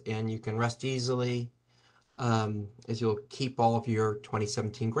activities and you can rest easily as you'll keep all of your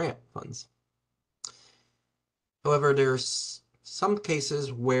 2017 grant funds. However, there's some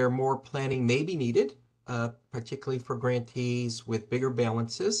cases where more planning may be needed, particularly for grantees with bigger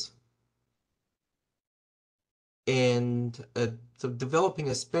balances. And so developing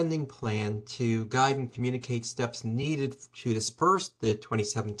a spending plan to guide and communicate steps needed to disperse the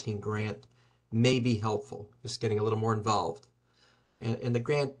 2017 grant may be helpful, just getting a little more involved. And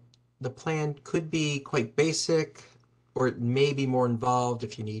the plan could be quite basic, or it may be more involved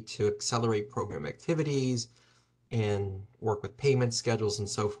if you need to accelerate program activities and work with payment schedules and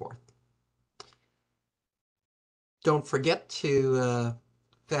so forth. Don't forget to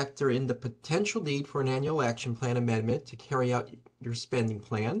factor in the potential need for an annual action plan amendment to carry out your spending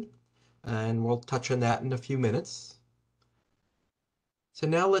plan. And we'll touch on that in a few minutes. So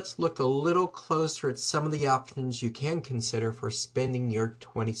now let's look a little closer at some of the options you can consider for spending your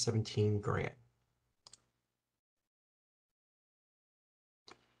 2017 grant.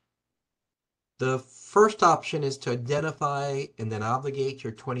 The first option is to identify and then obligate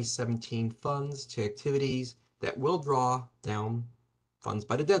your 2017 funds to activities that will draw down funds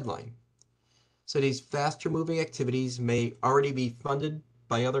by the deadline. So these faster moving activities may already be funded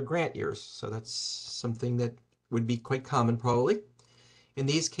by other grant years. So that's something that would be quite common probably. In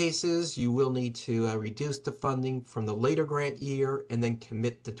these cases, you will need to reduce the funding from the later grant year and then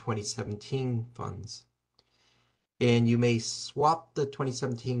commit the 2017 funds. And you may swap the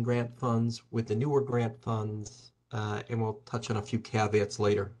 2017 grant funds with the newer grant funds, and we'll touch on a few caveats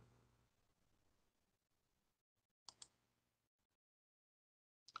later.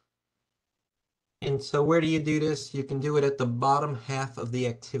 And so where do you do this? You can do it at the bottom half of the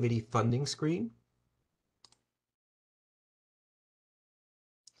activity funding screen.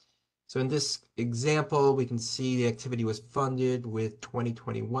 So in this example, we can see the activity was funded with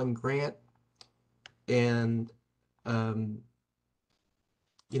 2021 grant. And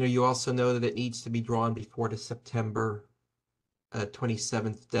you also know that it needs to be drawn before the September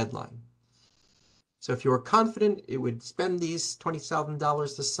 27th deadline. So if you were confident it would spend these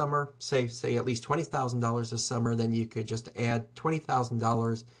 $20,000 this summer, say at least $20,000 this summer, then you could just add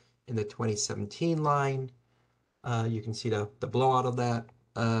 $20,000 in the 2017 line. You can see the blowout of that.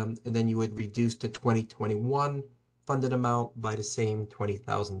 And then you would reduce the 2021 funded amount by the same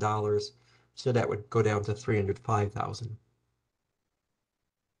 $20,000. So that would go down to $305,000.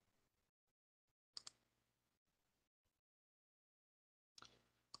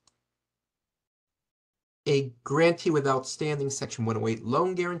 A grantee with outstanding Section 108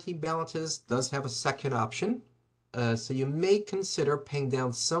 loan guarantee balances does have a second option. So you may consider paying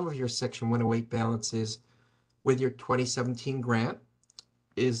down some of your Section 108 balances with your 2017 grant.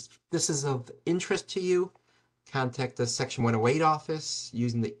 If this is of interest to you, contact the Section 108 office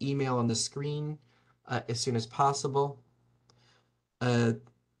using the email on the screen as soon as possible. They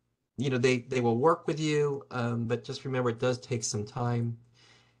will work with you, but just remember it does take some time.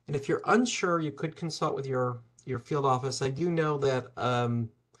 And if you're unsure, you could consult with your field office. I do know that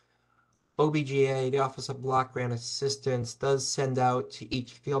OBGA, the Office of Block Grant Assistance, does send out to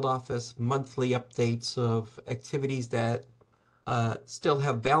each field office monthly updates of activities that still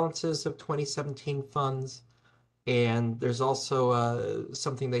have balances of 2017 funds. And there's also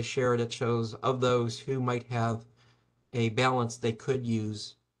something they share that shows of those who might have a balance they could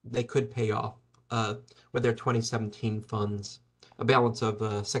pay off with their 2017 funds, a balance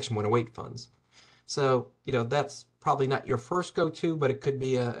of Section 108 funds. So, that's probably not your first go-to, but it could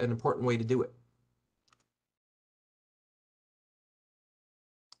be an important way to do it.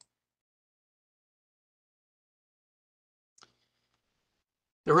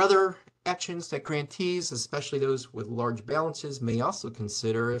 There are other actions that grantees, especially those with large balances, may also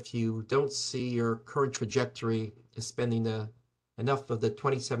consider if you don't see your current trajectory is spending enough of the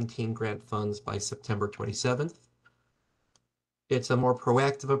 2017 grant funds by September 27th. It's a more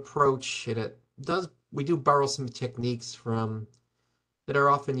proactive approach, and we do borrow some techniques that are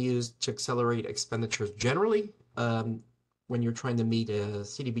often used to accelerate expenditures generally when you're trying to meet a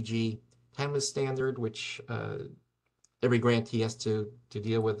CDBG timeless standard, which every grantee has to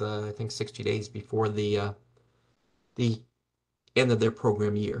deal with, I think, 60 days before the end of their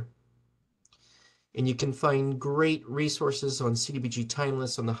program year. And you can find great resources on CDBG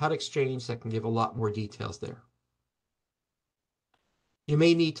Timeless on the HUD Exchange that can give a lot more details there. You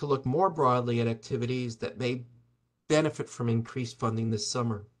may need to look more broadly at activities that may benefit from increased funding this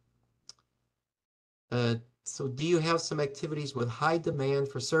summer. So do you have some activities with high demand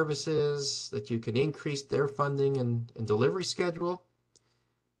for services that you can increase their funding and delivery schedule?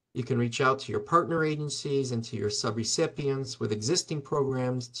 You can reach out to your partner agencies and to your subrecipients with existing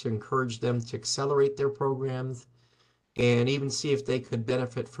programs to encourage them to accelerate their programs and even see if they could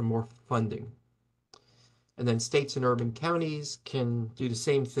benefit from more funding. And then states and urban counties can do the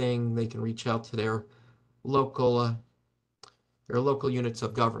same thing. They can reach out to their local units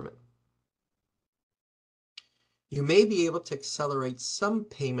of government. You may be able to accelerate some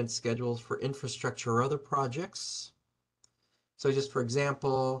payment schedules for infrastructure or other projects. So just for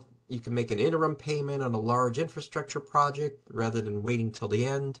example, you can make an interim payment on a large infrastructure project rather than waiting till the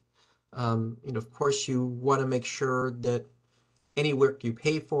end. Of course, you want to make sure that any work you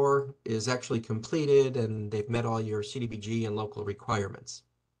pay for is actually completed and they've met all your CDBG and local requirements.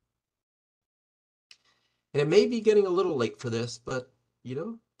 And it may be getting a little late for this, but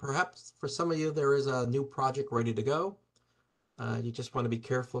perhaps for some of you, there is a new project ready to go. You just want to be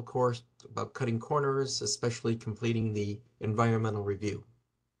careful, of course, about cutting corners, especially completing the environmental review.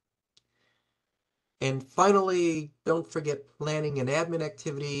 And finally, don't forget planning and admin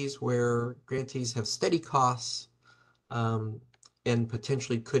activities where grantees have steady costs and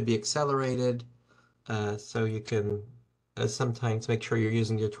potentially could be accelerated. So you can sometimes make sure you're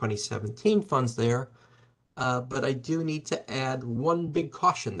using your 2017 funds there. But I do need to add one big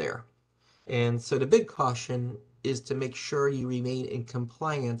caution there. And so the big caution is to make sure you remain in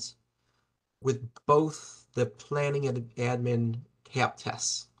compliance with both the planning and admin CAP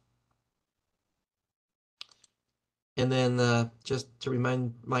tests. And then just to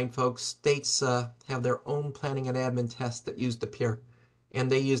remind folks, states have their own planning and admin tests that use the PR,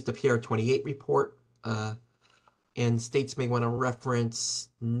 and they use the PR28 report. And states may want to reference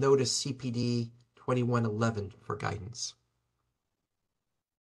Notice CPD 2111 for guidance.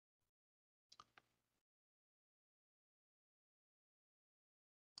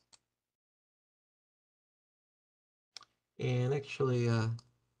 And actually,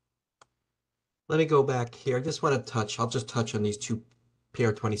 let me go back here. I just want to I'll just touch on these two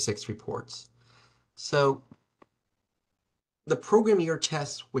PR26 reports. So the program year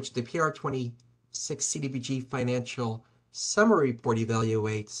test, which the PR26 CDBG financial summary report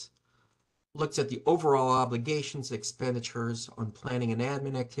evaluates, looks at the overall obligations, expenditures on planning and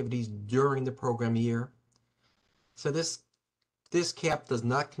admin activities during the program year. So this CAP does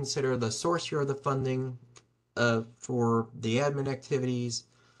not consider the source year of the funding for the admin activities,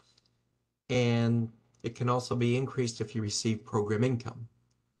 and it can also be increased if you receive program income.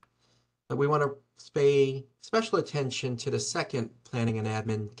 But we want to pay special attention to the second planning and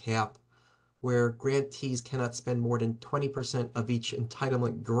admin CAP, where grantees cannot spend more than 20% of each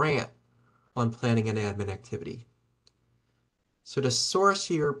entitlement grant on planning and admin activity. So the source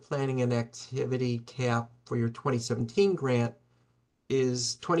year planning and activity CAP for your 2017 grant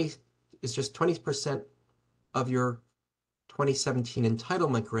is just 20% of your 2017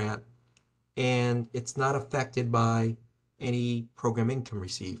 entitlement grant, and it's not affected by any program income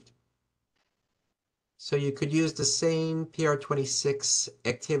received. So you could use the same PR26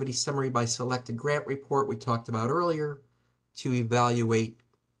 activity summary by selected grant report we talked about earlier to evaluate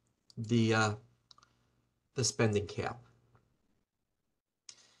the spending cap.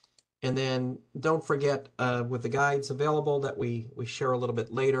 And then don't forget with the guides available that we share a little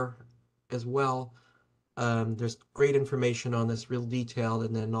bit later as well, there's great information on this, real detailed,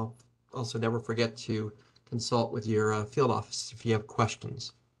 and then I'll also never forget to consult with your field office if you have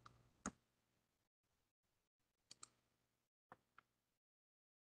questions.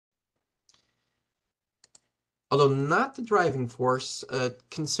 Although not the driving force,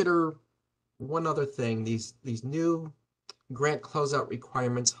 consider one other thing. These new grant closeout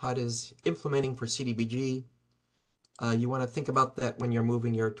requirements HUD is implementing for CDBG. You want to think about that when you're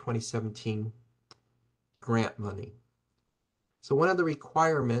moving your 2017 grant money. So one of the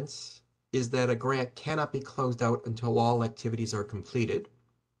requirements is that a grant cannot be closed out until all activities are completed.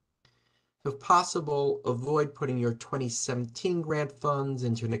 If possible, avoid putting your 2017 grant funds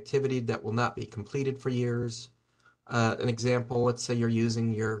into an activity that will not be completed for years. An example, let's say you're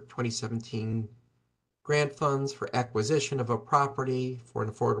using your 2017 grant funds for acquisition of a property for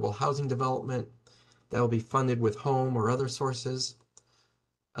an affordable housing development that will be funded with home or other sources.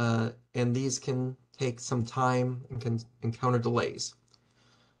 And these can take some time and can encounter delays.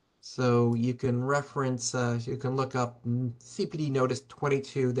 So you can reference, you can look up CPD Notice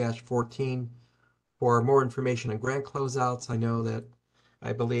 22-14 for more information on grant closeouts.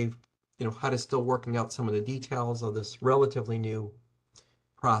 I believe, HUD is still working out some of the details of this relatively new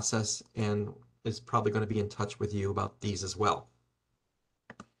process and is probably going to be in touch with you about these as well.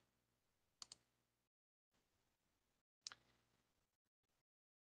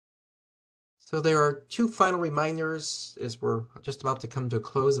 So there are two final reminders as we're just about to come to a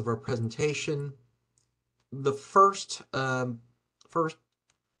close of our presentation. The first,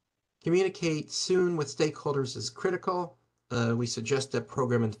 communicate soon with stakeholders is critical. We suggest that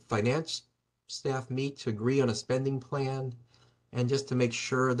program and finance staff meet to agree on a spending plan and just to make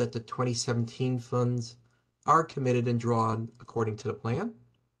sure that the 2017 funds are committed and drawn according to the plan.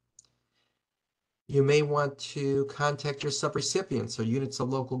 You may want to contact your subrecipients or units of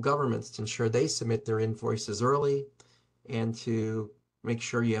local governments to ensure they submit their invoices early and to make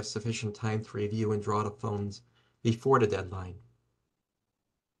sure you have sufficient time to review and draw the funds before the deadline.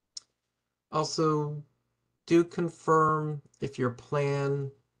 Also, do confirm if your plan,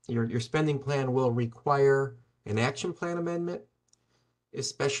 your spending plan will require an action plan amendment,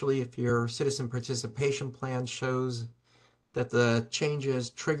 especially if your citizen participation plan shows that the changes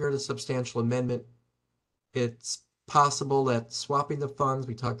triggered a substantial amendment. It's possible that swapping the funds,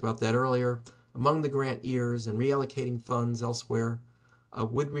 we talked about that earlier, among the grantees and reallocating funds elsewhere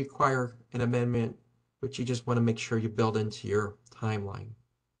would require an amendment, which you just want to make sure you build into your timeline.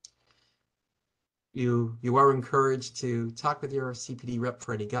 You are encouraged to talk with your CPD rep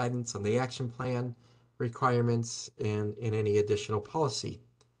for any guidance on the action plan requirements and any additional policy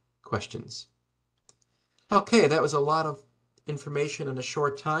questions. Okay, that was a lot of information in a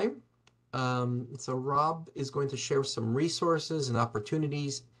short time. So Rob is going to share some resources and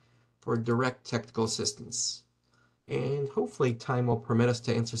opportunities for direct technical assistance. And hopefully time will permit us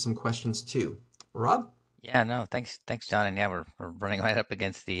to answer some questions too. Rob? Yeah, no, thanks, John. And yeah, we're running right up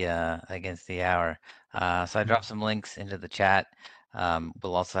against the hour. So I dropped some links into the chat.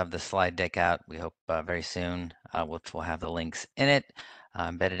 We'll also have the slide deck out, we hope very soon, which will have the links in it,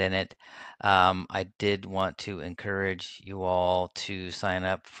 embedded in it. I did want to encourage you all to sign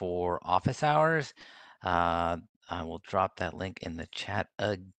up for office hours. I will drop that link in the chat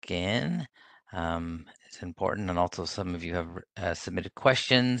again. It's important, and also some of you have submitted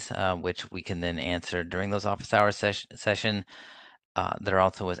questions, which we can then answer during those office hours session. There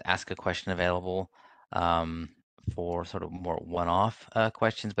also is ask a question available for sort of more one-off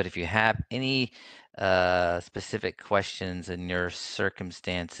questions. But if you have any specific questions in your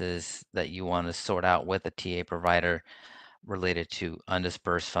circumstances that you want to sort out with a TA provider related to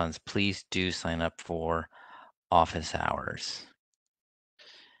undisbursed funds, please do sign up for office hours.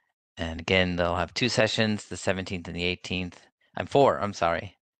 And again, they'll have 2 sessions, the 17th and the 18th. I'm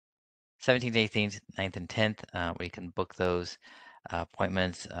sorry. 17th, 18th, 9th, and 10th, where you can book those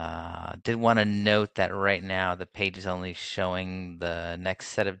appointments. Did want to note that right now the page is only showing the next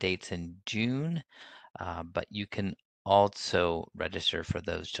set of dates in June, but you can also register for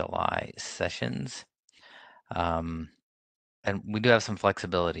those July sessions. And we do have some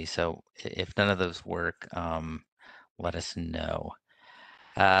flexibility, so if none of those work, let us know.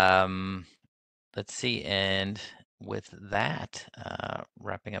 Let's see, and with that,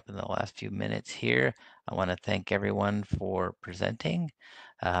 wrapping up in the last few minutes here, I want to thank everyone for presenting,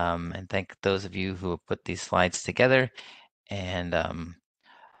 and thank those of you who have put these slides together, and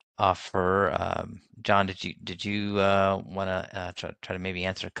offer. John, did you want to try to maybe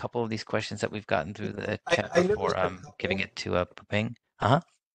answer a couple of these questions that we've gotten through the chat before giving it to Peng?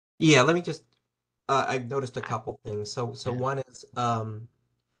 Yeah, let me just. I've noticed a couple things. So Yeah. one is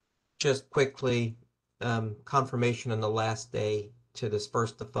just quickly confirmation on the last day to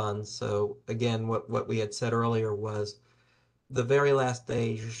disperse the funds. So again, what we had said earlier was the very last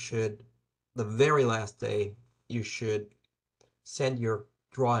day you should send your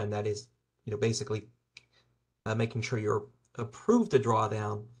draw in. That is, basically making sure you're approved the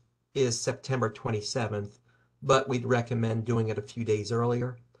drawdown is September 27th, but we'd recommend doing it a few days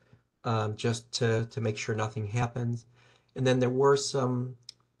earlier, just to make sure nothing happens. And then there were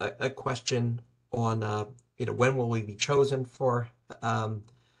a question on when will we be chosen for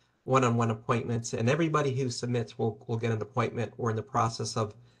one-on-one appointments, and everybody who submits will get an appointment. We're in the process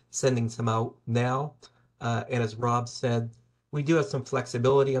of sending some out now, and as Rob said, we do have some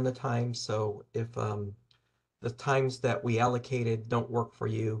flexibility on the time. So if the times that we allocated don't work for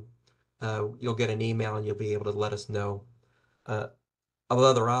you, you'll get an email and you'll be able to let us know of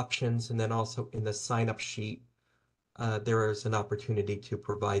other options. And then also in the sign-up sheet, there is an opportunity to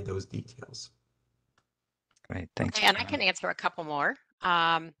provide those details. Great, thanks. Okay, and I can answer a couple more.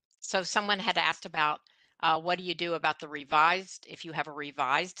 So someone had asked about what do you do about the revised, if you have a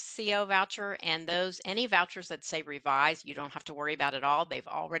revised CO voucher, and any vouchers that say revised, you don't have to worry about at all. They've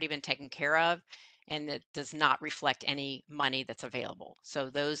already been taken care of, and it does not reflect any money that's available. So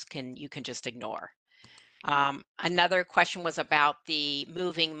those you can just ignore. Another question was about the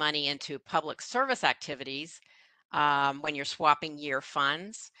moving money into public service activities when you're swapping year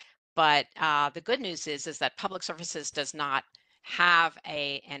funds. But the good news is that public services does not have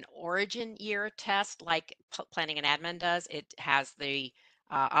an origin year test like planning and admin does. It has the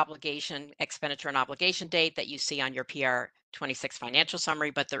expenditure and obligation date that you see on your PR 26 financial summary,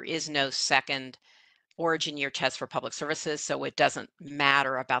 but there is no second origin year test for public services, so it doesn't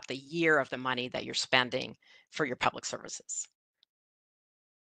matter about the year of the money that you're spending for your public services.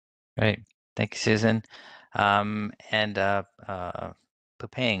 Great, thank you, Susan. And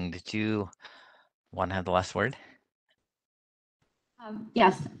Pupeng, did you want to have the last word?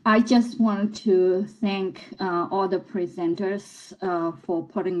 Yes, I just want to thank all the presenters for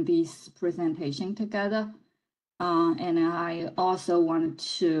putting this presentation together. And I also want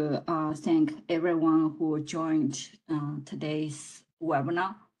to thank everyone who joined today's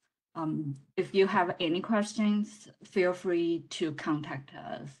webinar. If you have any questions, feel free to contact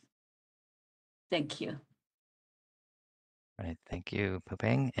us. Thank you. Right. Thank you,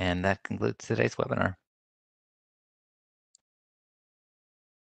 Puping. And that concludes today's webinar.